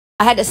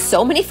I had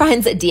so many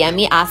friends DM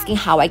me asking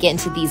how I get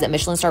into these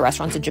Michelin star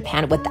restaurants in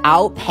Japan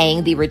without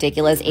paying the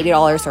ridiculous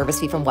 $80 service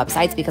fee from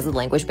websites because of the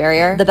language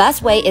barrier. The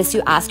best way is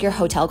to ask your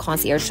hotel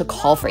concierge to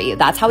call for you.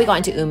 That's how we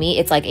got into Umi.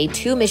 It's like a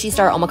 2 Michelin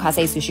star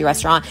omakase sushi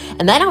restaurant.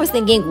 And then I was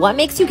thinking, what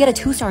makes you get a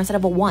 2-star instead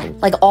of a 1?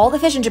 Like, all the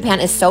fish in Japan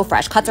is so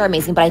fresh. Cuts are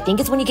amazing, but I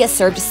think it's when you get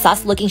served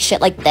sus looking shit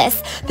like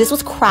this. This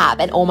was crab,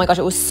 and oh my gosh,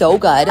 it was so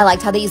good. I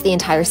liked how they used the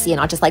entire sea and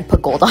not just like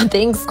put gold on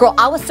things. Girl,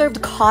 I was served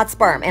cod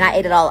sperm and I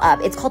ate it all up.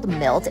 It's called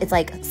milt. It's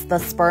like the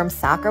sperm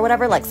sack or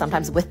whatever, like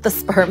sometimes with the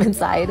sperm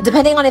inside,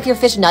 depending on if your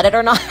fish nutted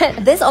or not.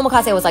 This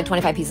omakase was like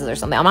 25 pieces or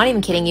something. I'm not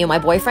even kidding you. My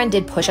boyfriend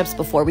did push-ups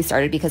before we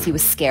started because he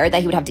was scared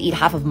that he would have to eat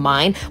half of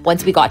mine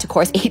once we got to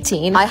course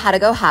 18. I had to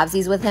go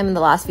halvesies with him in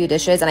the last few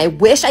dishes, and I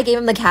wish I gave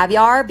him the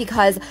caviar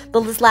because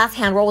this last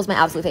hand roll was my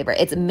absolute favorite.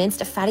 It's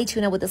minced fatty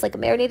tuna with this like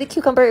marinated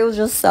cucumber. It was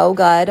just so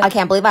good. I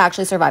can't believe I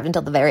actually survived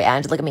until the very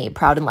end. Look at me,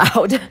 proud and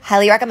loud.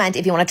 Highly recommend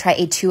if you want to try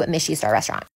a 2 Michelin star restaurant.